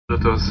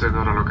minutos en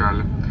hora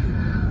local.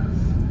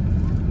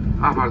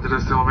 A partir de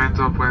este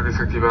momento pueden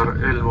desactivar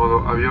el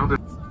modo avión.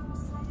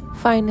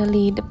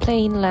 Finally, the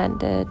plane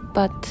landed,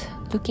 but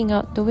looking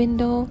out the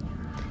window,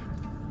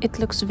 it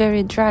looks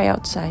very dry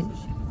outside.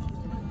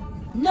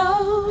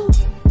 No!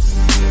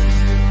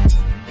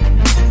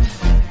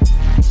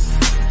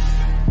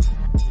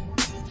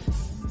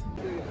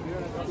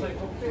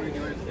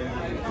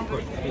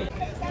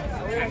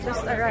 I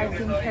just arrived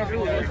in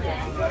Peru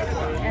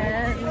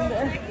and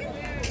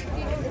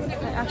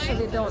I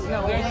actually don't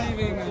know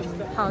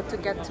how to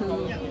get to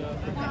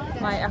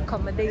my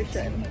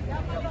accommodation,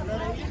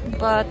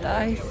 but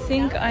I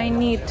think I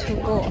need to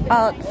go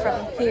out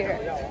from here.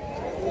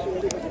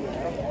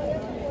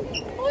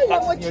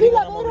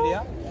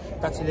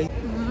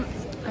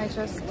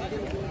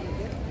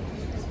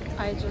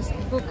 I just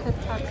booked a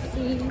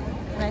taxi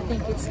and I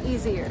think it's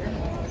easier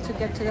to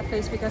get to the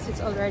place because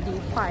it's already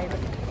 5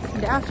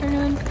 in the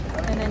afternoon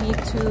and I need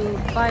to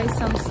buy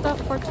some stuff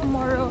for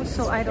tomorrow,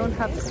 so I don't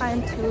have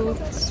time to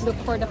look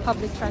for the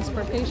public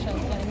transportation.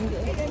 And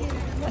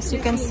as you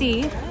can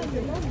see,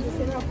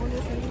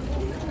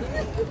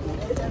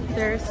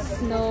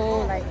 there's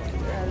no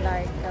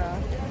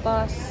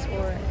bus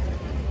or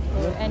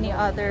any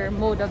other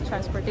mode of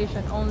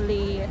transportation,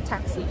 only a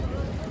taxi.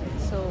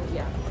 So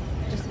yeah,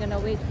 just gonna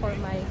wait for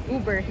my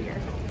Uber here.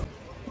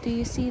 Do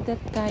you see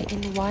that guy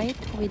in white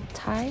with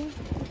tie?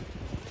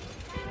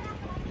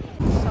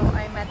 So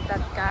I met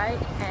that guy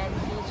and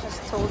he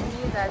just told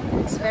me that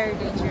it's very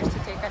dangerous to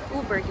take an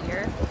Uber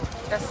here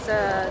because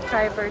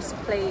drivers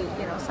play,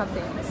 you know,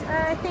 something.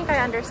 I think I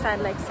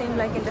understand, like same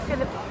like in the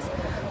Philippines.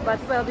 But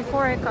well,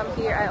 before I come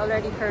here, I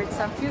already heard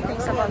some few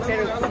things about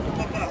Peru.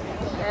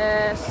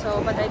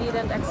 But I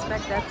didn't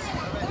expect that.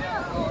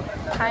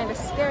 Kind of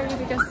scary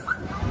because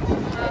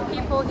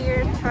people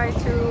here try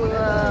to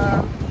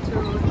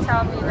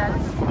tell me that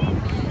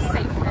be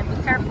safe and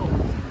be careful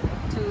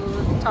to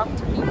talk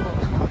to people.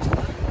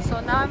 So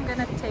now I'm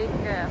gonna take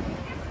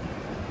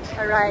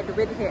a ride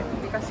with him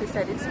because he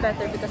said it's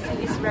better because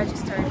he is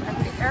registered at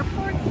the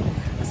airport,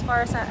 as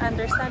far as I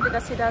understand,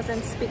 because he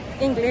doesn't speak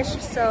English.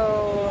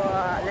 So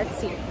let's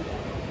see.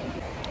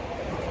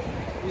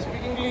 You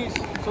speak English?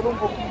 Solo un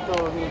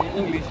poquito de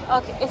English.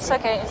 Okay, it's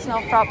okay, it's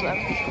no problem.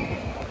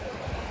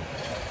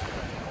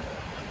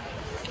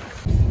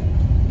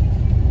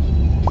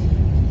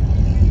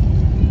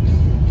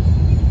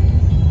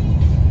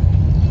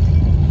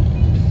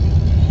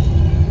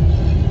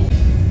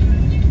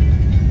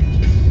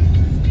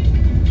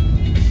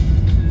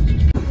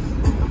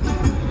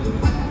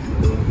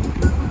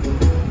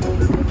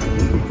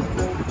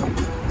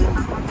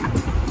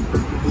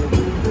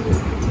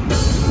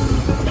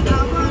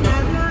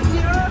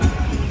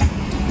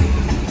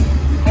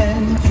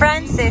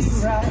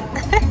 Francis.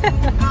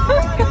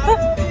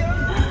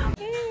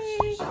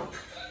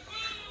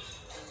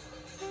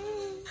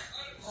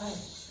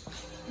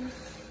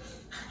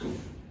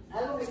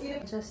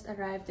 Just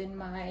arrived in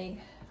my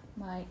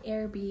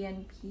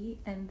Airbnb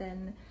and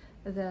then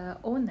the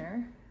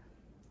owner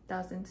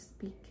doesn't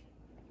speak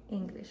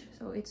English,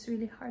 so it's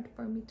really hard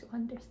for me to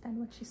understand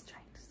what she's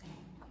trying to say.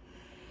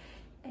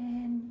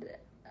 And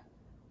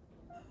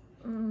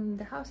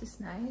the house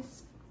is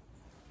nice.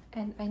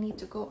 And I need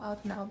to go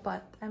out now,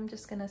 but I'm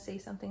just gonna say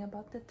something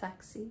about the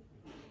taxi.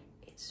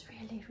 It's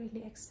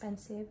really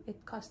expensive.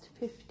 It cost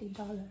 $50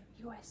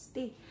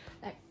 USD.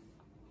 Like,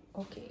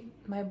 okay,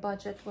 my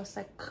budget was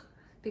like,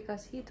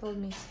 because he told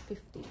me it's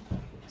 50.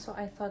 So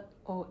I thought,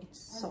 oh, it's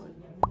sold.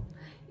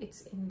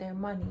 It's in their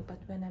money. But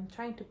when I'm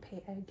trying to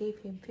pay, I gave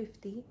him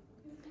 50,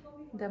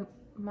 the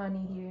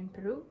money here in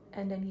Peru.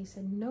 And then he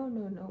said, no,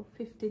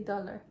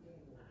 $50.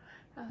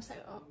 I was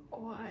like, oh,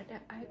 what?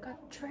 I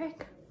got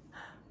tricked.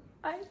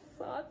 I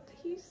thought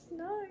he's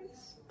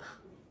nice,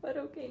 but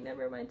okay,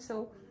 never mind.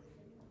 So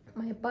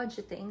my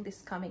budgeting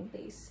this coming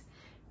days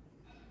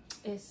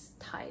is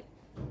tight,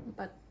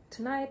 but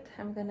tonight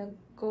I'm gonna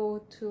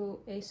go to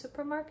a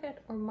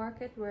supermarket or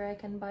market where I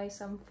can buy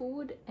some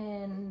food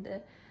and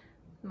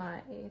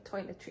my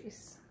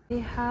toiletries. They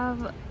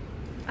have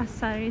a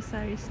sari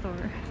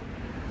store,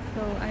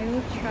 so I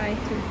will try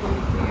to go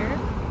there.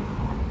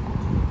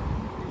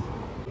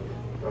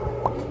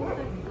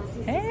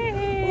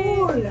 Hey!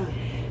 Hola.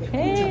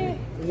 Hey.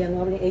 Ella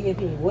no habla, ella es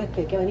mi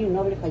huésped que va a venir,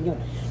 no habla español.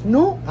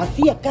 No,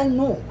 así acá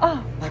no.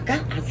 Ah. Acá,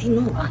 así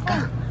no,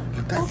 acá.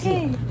 Acá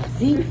Okay. sí.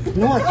 Así,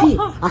 no así.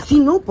 Así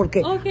no,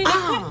 porque. Okay.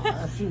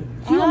 Así.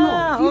 ¿Sí o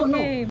no? ¿Sí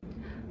okay. o no?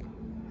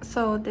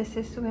 So this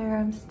is where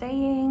I'm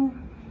staying.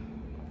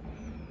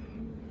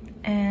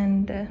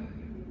 And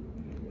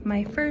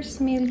my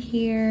first meal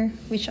here,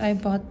 which I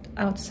bought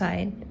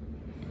outside.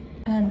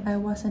 And I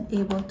wasn't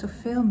able to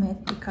film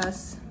it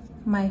because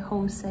my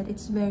host said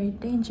it's very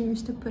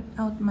dangerous to put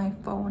out my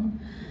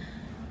phone.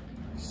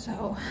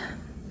 So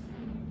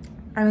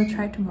I will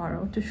try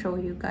tomorrow to show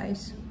you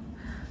guys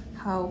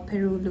how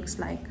Peru looks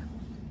like.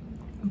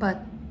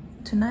 But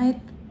tonight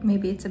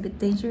maybe it's a bit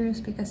dangerous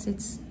because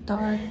it's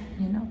dark,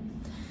 you know.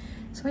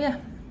 So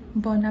yeah,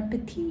 bon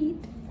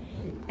appetit.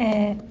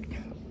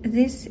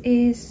 This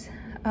is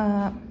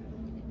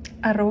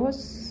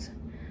arroz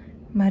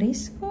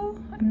marisco.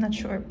 I'm not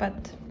sure,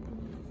 but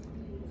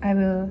I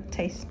will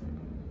taste.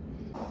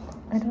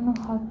 I don't know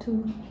how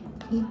to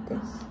eat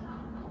this.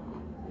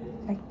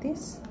 Like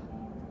this?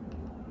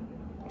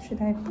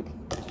 Should I put it?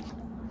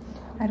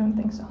 I don't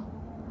think so.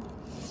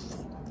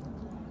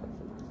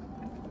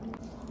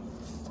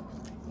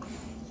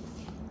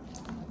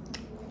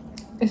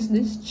 Is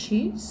this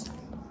cheese?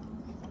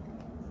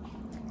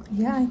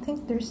 Yeah, I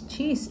think there's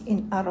cheese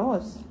in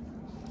arroz.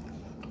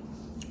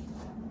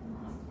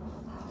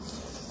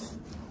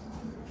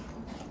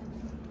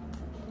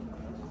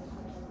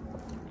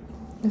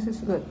 This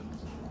is good.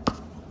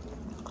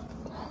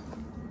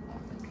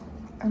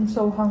 I'm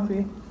so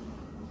hungry.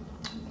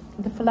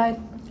 The flight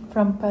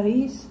from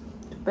Paris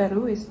to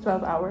Peru is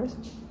 12 hours.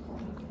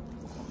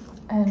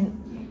 And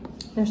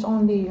there's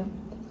only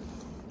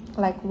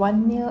like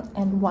one meal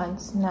and one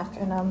snack,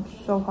 and I'm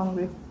so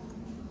hungry.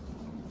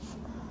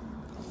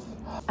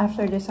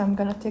 After this, I'm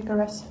gonna take a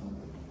rest.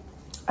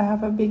 I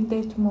have a big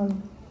day tomorrow.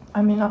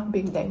 I mean, not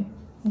big day,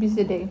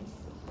 busy day.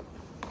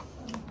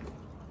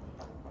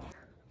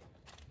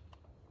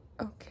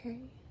 Okay,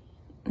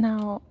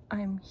 now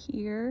I'm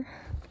here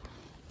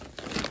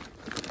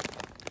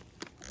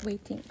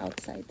waiting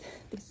outside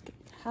this gate.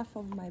 Half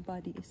of my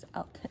body is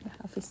out and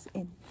half is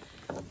in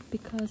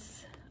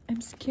because I'm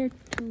scared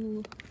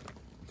to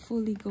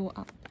fully go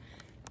out.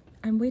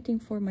 I'm waiting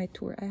for my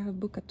tour. I have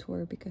booked a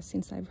tour because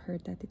since I've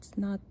heard that it's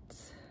not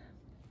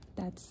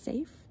that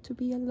safe to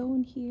be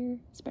alone here,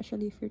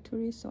 especially if you're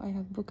tourist, so I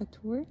have booked a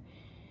tour.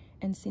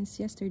 And since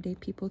yesterday,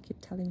 people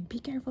keep telling me, be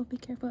careful, be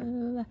careful, blah,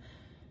 blah, blah.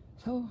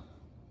 So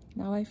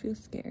now I feel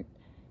scared.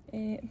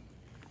 And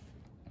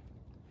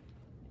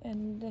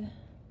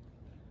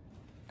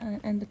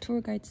the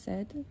tour guide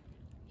said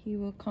he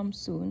will come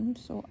soon,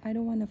 so I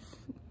don't want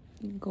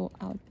to go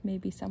out.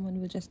 Maybe someone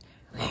will just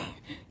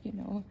you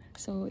know,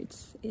 so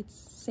it's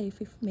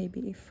safe if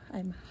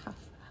I'm half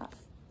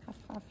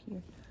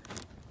here.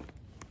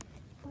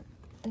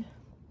 But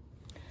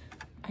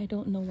I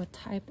don't know what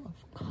type of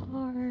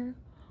car,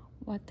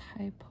 what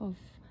type of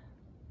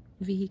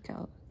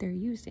vehicle they're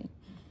using,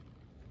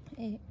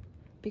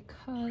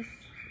 because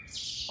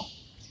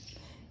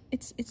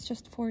it's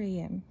just 4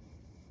 a.m.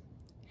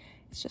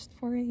 It's just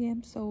 4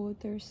 a.m. so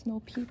there's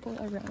no people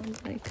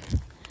around, like.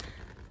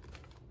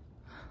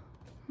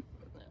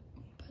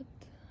 But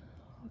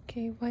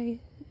okay, why?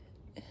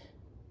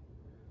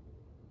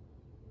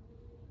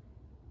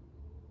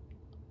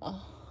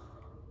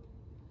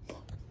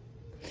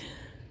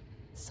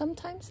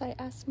 Sometimes I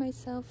ask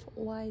myself,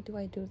 why do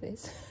I do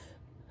this?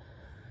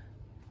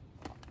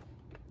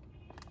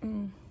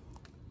 And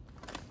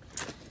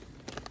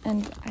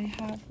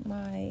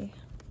I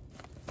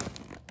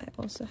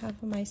also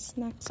have my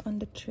snacks on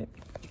the trip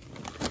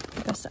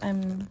because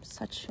I'm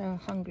such a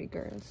hungry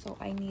girl, so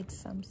I need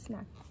some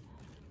snacks.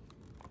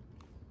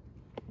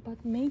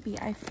 But maybe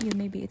I feel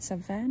maybe it's a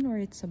van or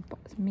it's a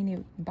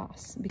mini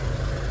bus.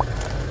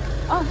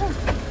 Oh, hey.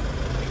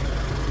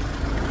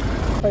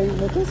 Are you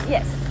with us?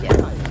 Yes, yes.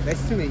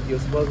 Nice to meet you.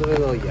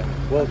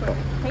 Welcome.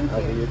 Thank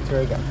I'll you. be your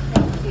tour guide.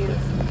 Thank you.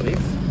 Please.